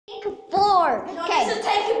take 4. No, Okay. this is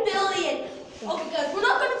take a billion. Okay, guys, we're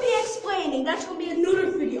not going to be explaining. That's going to be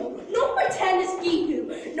another video. Number 10 is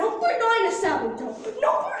Giku. Number 9 is Sabuto.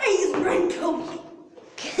 Number 8 is Rengoku.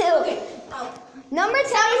 Okay. Number 10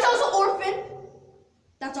 Sabuto's an orphan.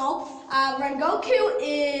 That's all. Rengoku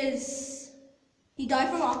is... He died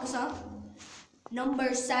from Akusa.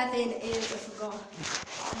 Number 7 is... I forgot.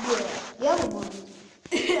 the other one.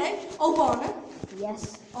 Obana.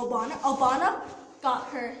 Yes. Obana got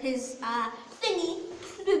her his thingy.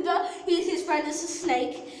 His friend is a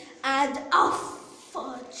snake. And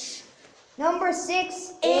fudge. Number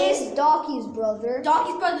 6 is Doki's brother.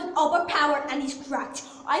 Doki's brother is overpowered and he's cracked.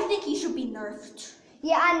 I think he should be nerfed.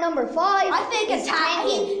 Yeah, and number 5 I think is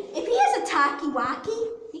Tengen. if he has a tacky wacky,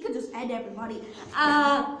 he could just end everybody.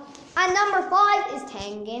 And number 5 is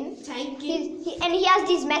Tengen. And he has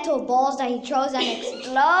these metal balls that he throws and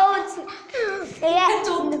explodes.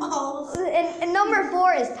 Metal balls. And number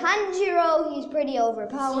 4 is Tanjiro. He's pretty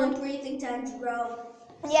overpowered. Slow breathing Tanjiro.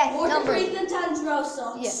 Yeah, Or breathing Tanjiro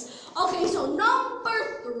sucks. Yeah. Okay, so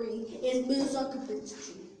number 3 is Musa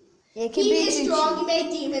Kabuchi. Yeah, He is strong. He made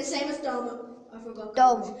demons, same as Domo. I forgot.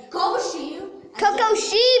 Domo. Kobashiyu.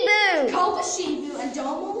 Kokoshibu. Kobashibu and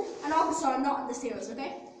Domo and Akusa are not in the series,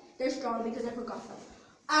 okay? They're strong because I forgot them.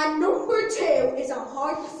 And number 2 is a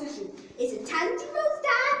hard decision. Is it Tanjiro's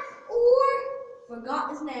dad or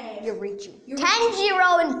forgot his name? Yorichi.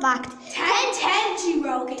 Tanjiro, in fact.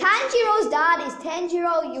 Tanjiro. Okay. Tanjiro's dad is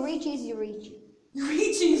Tanjiro. Yorichi's Yorichi.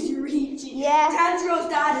 Yorichi's Yorichi. Yeah. Tanjiro's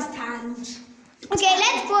dad is Tanj. Okay,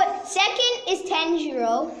 let's put second is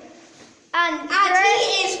Tanjiro. And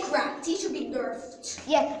he is cracked. He should be nerfed.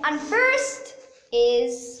 Yeah, and first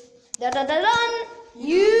is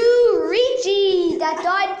Yurichi that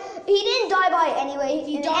died. He didn't die by anyway.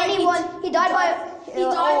 He died from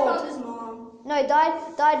his mom. No, he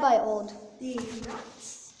died by old.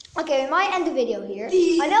 Okay, we might end the video here.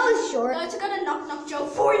 I know it's short. No, it's got a knock joke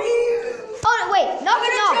for you. Oh no, wait,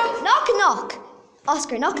 knock.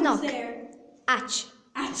 Oscar, knock. Who's there? Atch.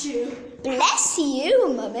 At you. Bless you,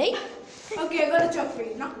 mummy. Okay, I got a joke for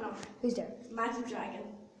you. Knock. Who's there? Magic Dragon.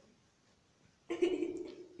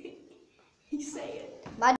 You say it.